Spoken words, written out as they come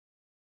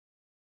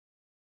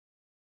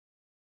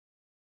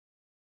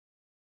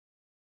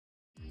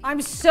I'm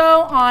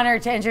so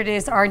honored to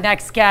introduce our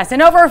next guest.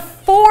 In over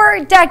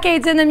 4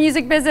 decades in the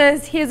music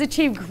business, he has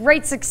achieved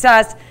great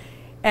success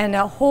in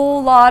a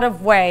whole lot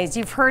of ways.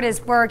 You've heard his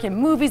work in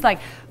movies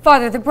like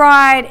Father of the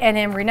Bride and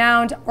in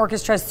renowned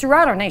orchestras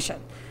throughout our nation.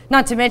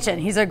 Not to mention,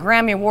 he's a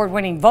Grammy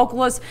Award-winning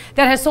vocalist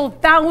that has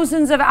sold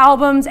thousands of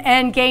albums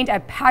and gained a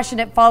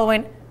passionate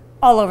following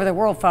all over the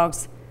world,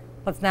 folks.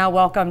 Let's now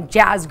welcome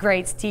jazz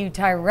great Steve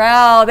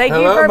Tyrell. Thank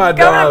you for coming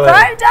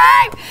prime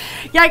time.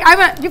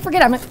 Yeah, you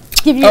forget I'm gonna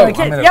give you a kiss.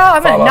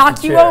 I'm gonna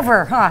knock you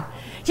over, huh?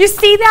 You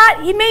see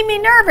that? He made me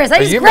nervous.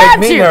 I just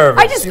grabbed you.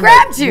 I just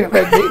grabbed you. You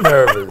made me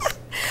nervous.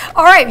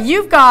 All right,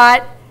 you've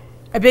got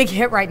a big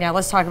hit right now.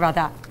 Let's talk about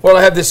that. Well,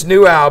 I have this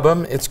new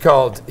album. It's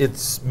called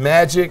It's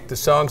Magic, The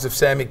Songs of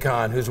Sammy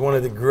Cahn, who's one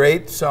of the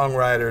great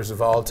songwriters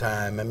of all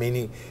time. I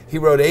mean, he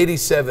wrote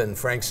 87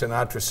 Frank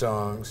Sinatra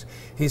songs.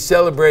 He's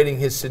celebrating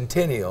his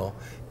centennial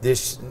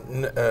this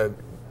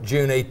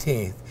June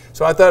 18th.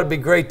 So I thought it'd be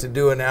great to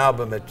do an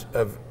album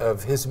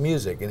of his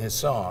music and his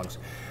songs.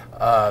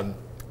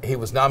 He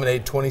was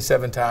nominated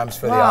 27 times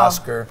for the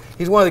Oscar.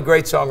 He's one of the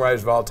great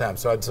songwriters of all time.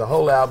 So it's a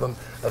whole album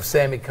of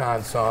Sammy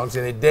Cahn songs,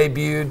 and it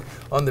debuted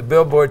on the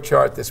Billboard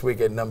chart this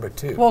week at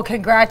 #2. Well,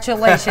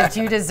 congratulations.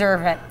 You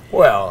deserve it.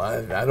 Well,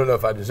 I don't know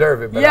if I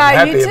deserve it, but I'm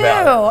happy about it. Yeah,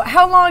 you do.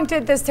 How long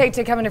did this take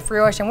to come into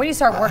fruition? When did you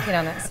start working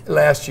on this?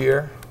 Last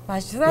year.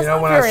 Last year? That's you know,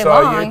 not when very I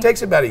saw long. you, it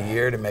takes about a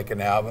year to make an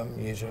album,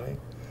 usually.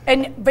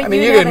 But I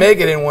mean, you can make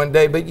it in one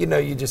day, but you know,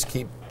 you just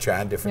keep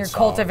trying different songs. You're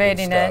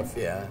cultivating and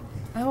stuff. Yeah.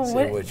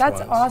 Oh, that's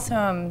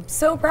awesome.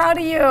 So proud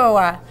of you.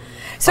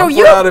 So I'm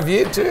proud of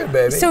you too,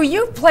 baby. So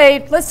you've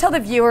played, let's tell the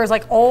viewers,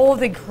 like all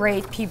the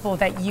great people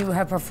that you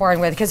have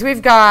performed with, because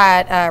we've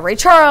got Ray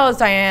Charles,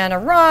 Diana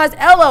Ross,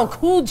 LL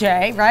Cool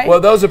J, right?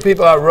 Well, those are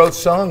people I wrote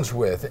songs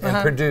with and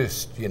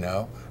produced, you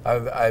know.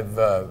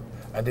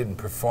 I didn't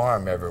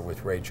perform ever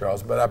with Ray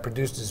Charles, but I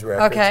produced his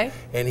records,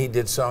 and he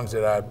did songs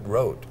that I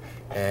wrote.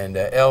 And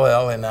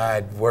LL and I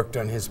had worked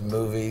on his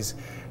movies.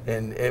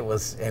 And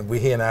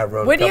he and I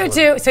wrote. What do you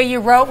do? So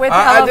you wrote with?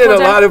 I did a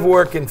lot of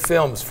work in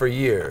films for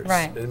years.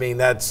 Right. I mean,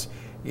 that's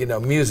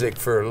music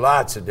for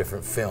lots of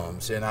different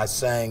films, and I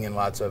sang in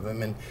lots of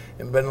them,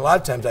 but a lot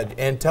of times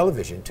and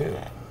television too.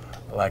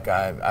 Like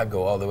I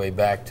go all the way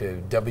back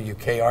to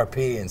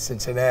WKRP in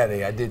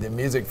Cincinnati. I did the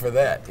music for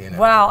that. You know.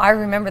 Wow, I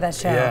remember that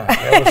show. Yeah,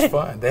 that was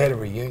fun. They had a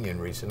reunion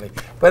recently,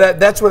 but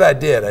that's what I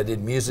did. I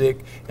did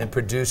music and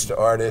produced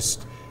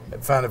artists.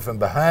 Found it from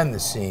behind the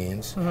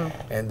scenes,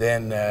 and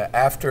then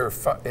after,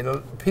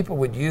 people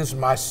would use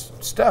my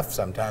stuff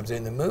sometimes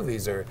in the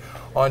movies or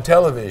on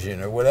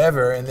television or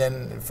whatever, and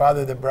then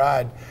Father of the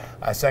Bride,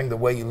 I sang The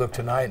Way You Look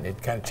Tonight, and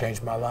it kind of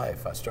changed my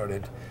life. I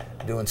started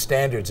doing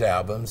standards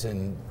albums,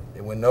 and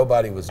when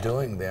nobody was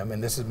doing them,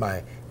 and this is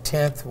my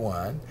 10th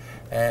one,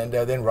 and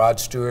then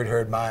Rod Stewart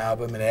heard my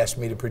album and asked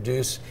me to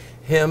produce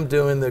him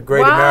doing the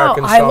Great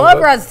American Songbook. I love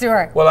Rod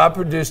Stewart. Well, I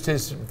produced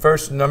his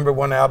first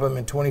 #1 album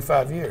in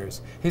 25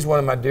 years. He's one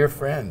of my dear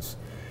friends.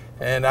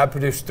 And I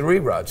produced 3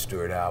 Rod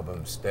Stewart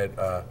albums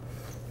that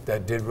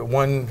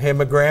won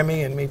him a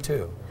Grammy and me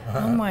too.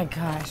 Oh my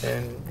gosh.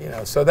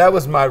 And so that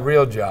was my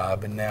real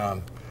job, and now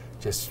I'm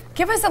just...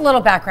 Give us a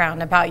little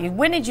background about you.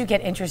 When did you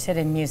get interested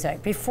in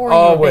music? Before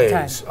you were big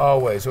time?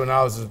 Always. When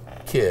I was a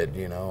kid,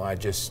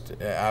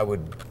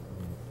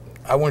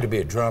 I wanted to be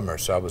a drummer,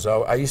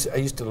 so I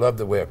used to love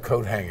the way a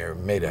coat hanger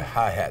made a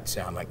hi-hat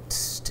sound like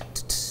tss, tss,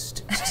 tss,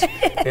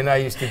 tss, and I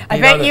used to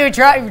I bet you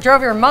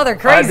drove your mother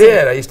crazy. I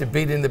did. I used to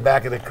beat in the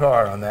back of the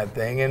car on that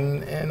thing,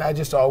 and I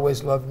just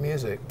always loved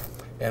music,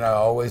 and I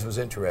always was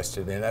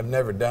interested in it. I've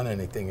never done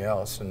anything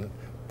else and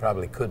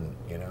probably couldn't,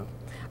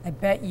 I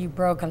bet you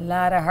broke a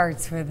lot of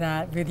hearts with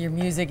that, with your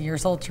music and your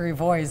sultry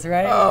voice,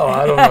 right? Oh,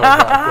 I don't know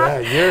about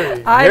that.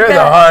 You're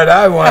the heart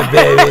I want,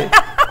 baby.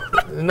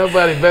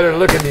 Nobody better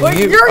looking than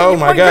you. Oh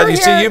my God! You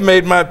see, you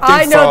made my thing fall.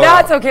 I know,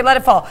 that's okay. Let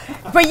it fall.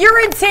 But you're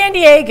in San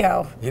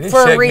Diego for a reason. You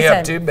didn't shake me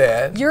up too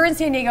bad. You're in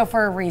San Diego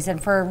for a reason,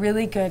 for a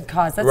really good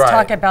cause. Let's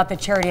talk about the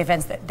charity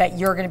events that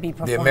you're going to be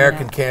performing. The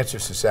American Cancer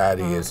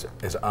Society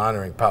is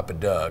honoring Papa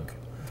Doug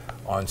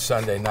on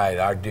Sunday night,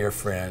 our dear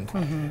friend,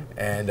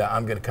 and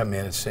I'm going to come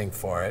in and sing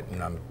for it,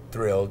 and I'm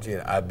thrilled.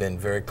 I've been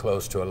very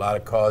close to a lot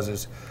of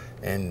causes,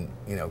 and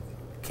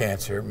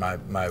cancer.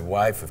 My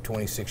wife of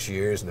 26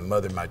 years and the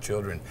mother of my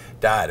children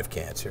died of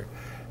cancer,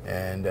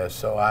 and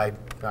so I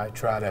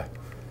try to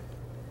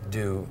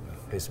do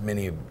as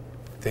many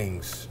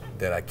things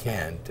that I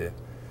can to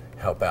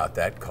help out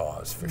that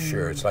cause for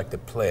sure. It's like the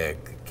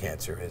plague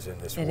cancer is in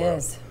this world.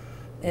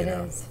 It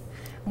is.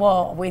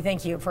 Well, we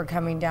thank you for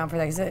coming down for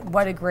that.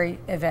 What a great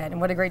event and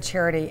what a great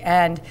charity.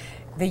 And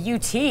the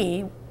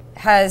UT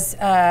has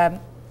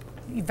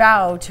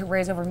vowed to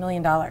raise over $1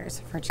 million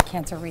for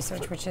cancer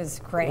research, which is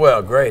great.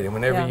 Well, great. And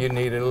whenever you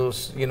need a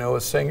little,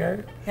 a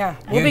singer,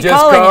 we'll you just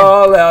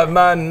call out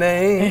my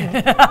name,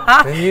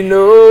 and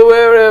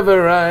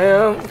wherever I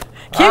am.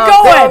 Keep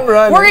going.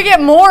 We're going to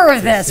get more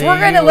of this. We're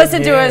going to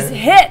listen to his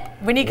hit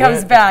when he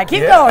comes back.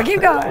 Keep going.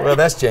 Keep going. Well,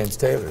 that's James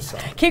Taylor's song.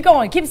 Keep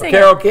going. Keep singing.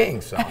 Carole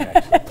King's song,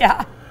 actually.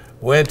 Yeah.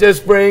 Winter,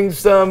 spring,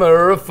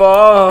 summer, or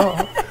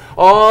fall.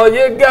 All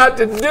you got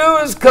to do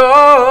is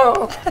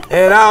call,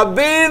 and I'll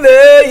be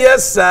there.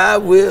 Yes, I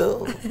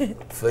will.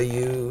 For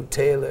you,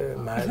 Taylor,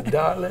 my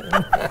darling.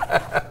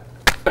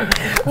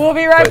 We'll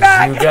be right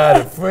back. You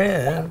got a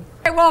friend.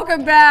 Hey,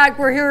 welcome back.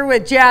 We're here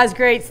with jazz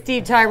great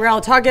Steve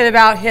Tyrell talking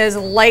about his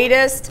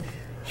latest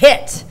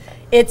hit.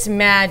 It's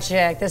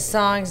Magic, the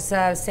songs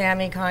of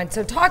Sammy Cahn.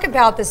 So talk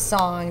about the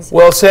songs.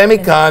 Well, Sammy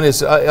Cahn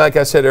is, like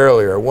I said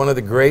earlier, one of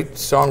the great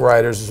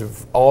songwriters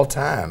of all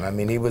time. I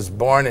mean, he was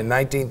born in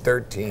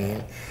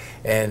 1913,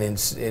 and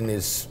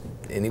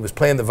he was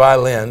playing the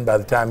violin by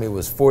the time he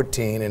was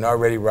 14 and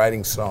already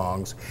writing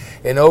songs.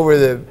 And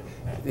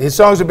his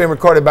songs have been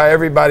recorded by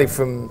everybody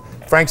from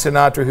Frank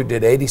Sinatra, who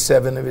did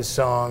 87 of his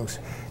songs,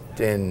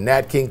 and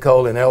Nat King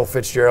Cole and Ella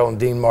Fitzgerald and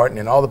Dean Martin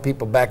and all the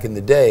people back in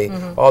the day,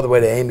 all the way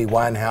to Amy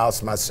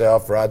Winehouse,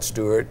 myself, Rod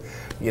Stewart.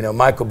 You know,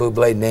 Michael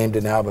Bublé named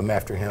an album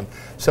after him.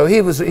 So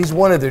he's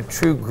one of the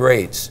true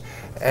greats.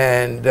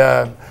 And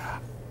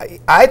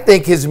I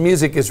think his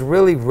music is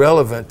really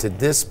relevant to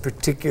this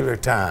particular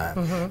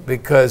time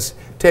because,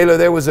 Taylor,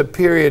 there was a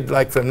period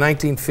like from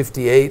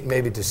 1958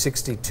 maybe to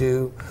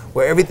 62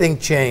 where everything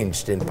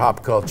changed in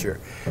pop culture.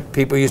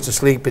 People used to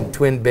sleep in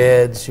twin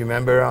beds, you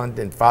remember,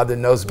 and Father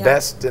Knows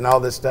Best and all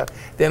this stuff.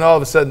 Then all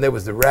of a sudden there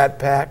was the Rat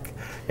Pack.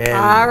 And,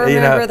 I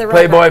remember the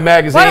Playboy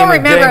magazine. Well, I don't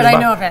remember it. I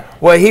know of it.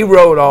 Well, he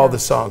wrote all the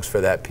songs for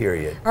that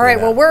period. All right.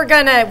 Well, we're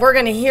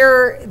gonna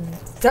hear.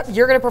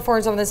 You're gonna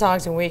perform some of the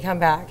songs when we come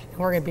back. And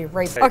we're gonna be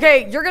right back.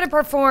 Okay. You're gonna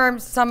perform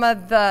some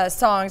of the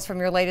songs from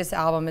your latest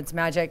album. It's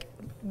Magic.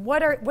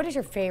 What is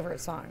your favorite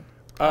song?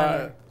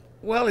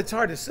 Well, it's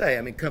hard to say.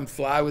 I mean, Come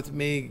Fly With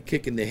Me,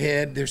 Kick in the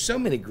Head. There's so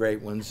many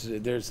great ones.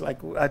 There's, like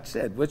I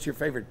said, what's your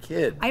favorite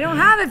kid? I don't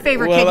have a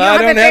favorite kid. Well,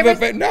 I don't have a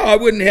favorite. No, I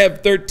wouldn't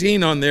have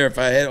 13 on there if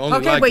I had only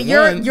okay, liked but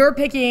one. you're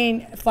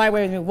picking Fly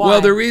Away With Me. Why?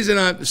 Well, the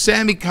reason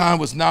Sammy Cahn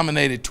was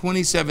nominated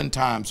 27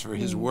 times for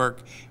his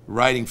work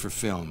writing for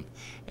film.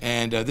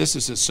 And this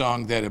is a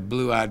song that a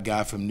blue-eyed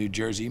guy from New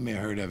Jersey, you may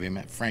have heard of him,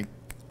 Frank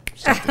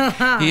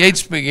something. He ate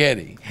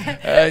spaghetti.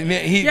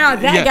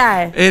 That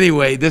guy.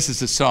 Anyway, this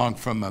is a song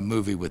from a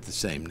movie with the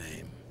same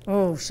name.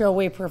 Oh, shall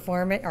we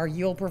perform it, or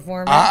you'll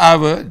perform it? I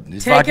would.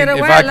 If Take it away.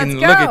 If I can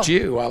look at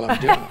you while I'm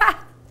doing it.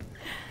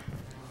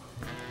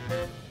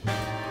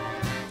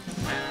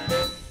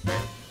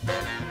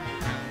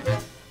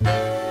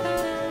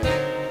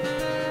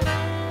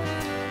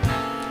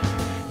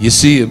 You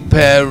see a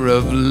pair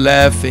of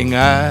laughing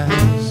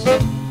eyes,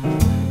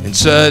 and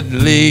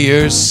suddenly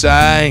you're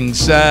sighing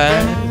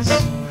sighs.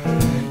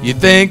 You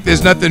think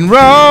there's nothing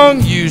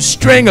wrong, you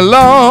string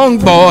along,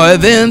 boy,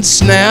 then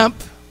snap.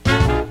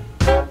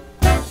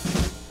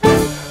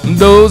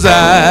 Those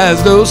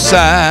eyes, those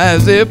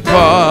sighs, they're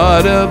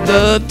part of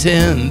the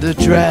tender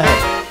trap.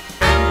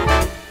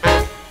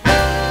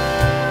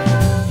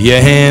 You're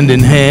hand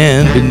in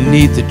hand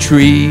beneath the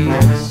trees,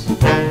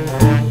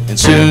 and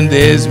soon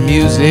there's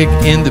music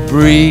in the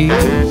breeze.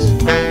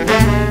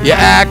 You're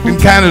acting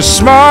kind of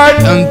smart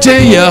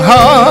until your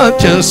heart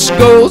just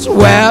goes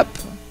whap.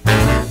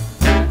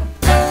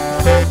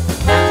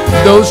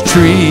 Those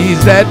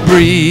trees, that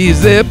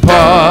breeze, they're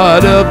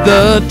part of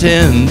the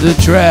tender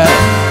trap.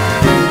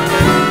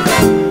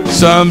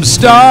 Some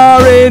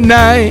starry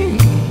night,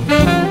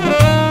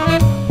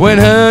 when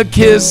her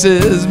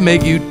kisses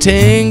make you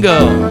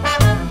tingle,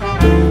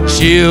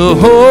 she'll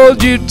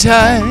hold you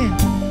tight,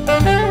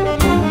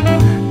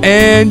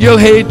 and you'll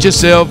hate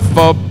yourself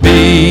for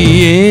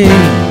being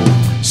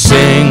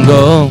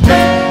single.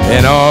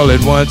 And all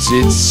at once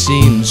it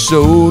seems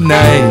so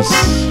nice.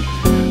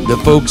 The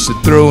folks are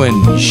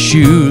throwing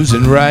shoes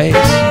and rice.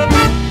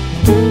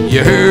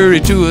 You hurry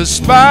to a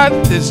spot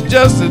that's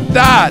just a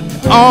dot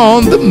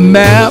on the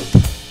map,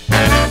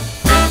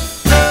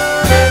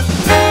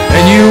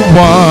 and you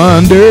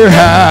wonder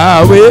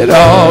how it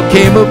all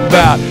came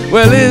about.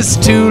 Well, it's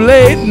too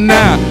late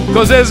now,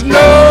 'cause there's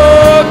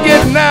no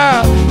getting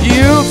out.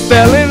 You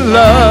fell in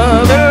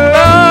love, and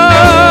love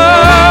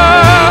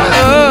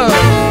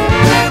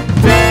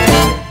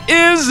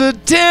is a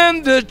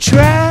tender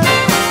trap,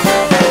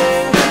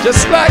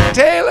 just like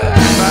Taylor.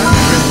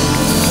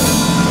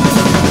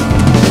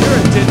 You're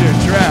a tender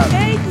trap.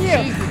 Thank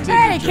you.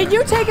 Hey, can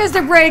you take us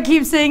to break?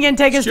 Keep singing,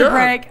 take us to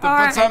break. All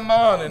right. Put something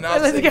on and I'll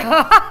Let's sing.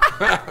 go.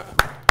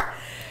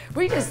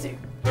 We just do.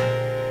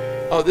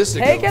 Oh, this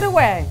is Take it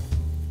away.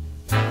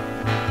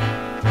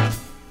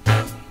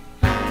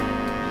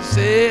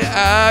 Say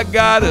I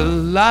got a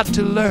lot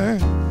to learn.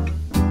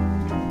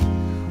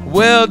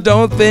 Well,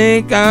 don't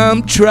think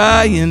I'm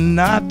trying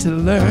not to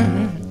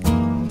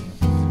learn,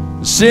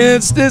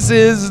 since this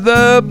is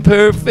the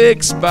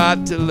perfect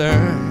spot to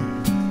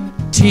learn.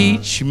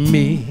 Teach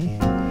me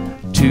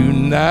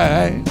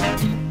tonight,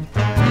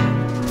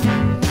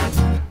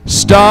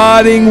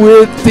 starting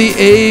with the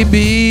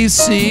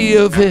ABC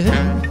of it,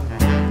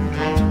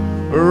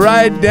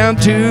 right down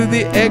to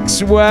the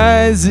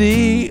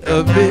XYZ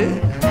of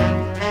it.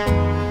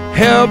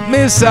 Help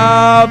me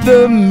solve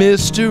the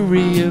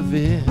mystery of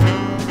it.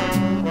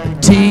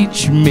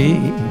 Teach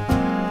me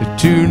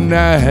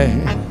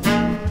tonight.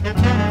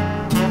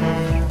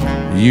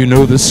 You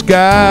know the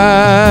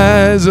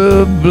sky's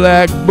a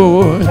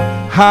blackboard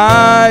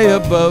high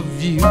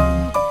above you.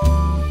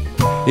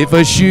 If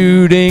a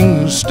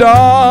shooting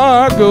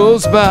star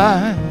goes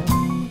by,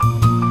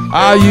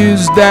 I'll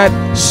use that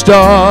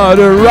star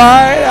to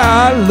write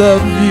I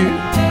love you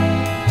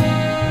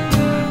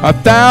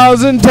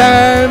 1,000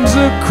 times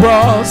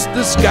across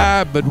the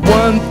sky. But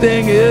one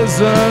thing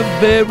isn't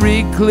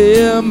very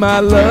clear,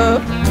 my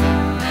love.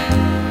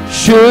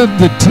 Should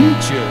the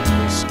teacher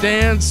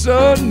stand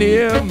so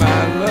near,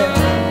 my love?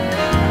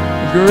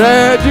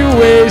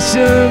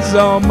 Graduation's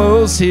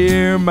almost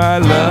here, my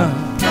love.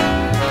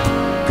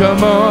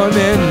 Come on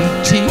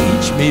and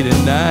teach me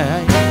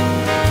tonight.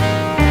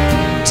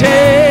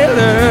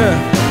 Taylor,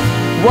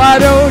 why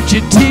don't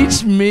you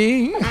teach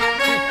me?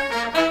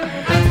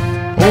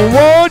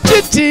 Won't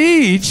you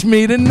teach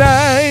me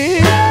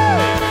tonight?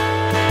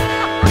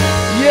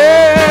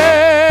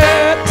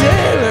 Yeah,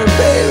 Taylor,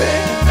 baby.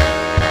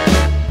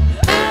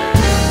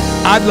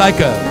 I'd like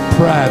a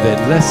private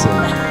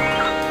lesson.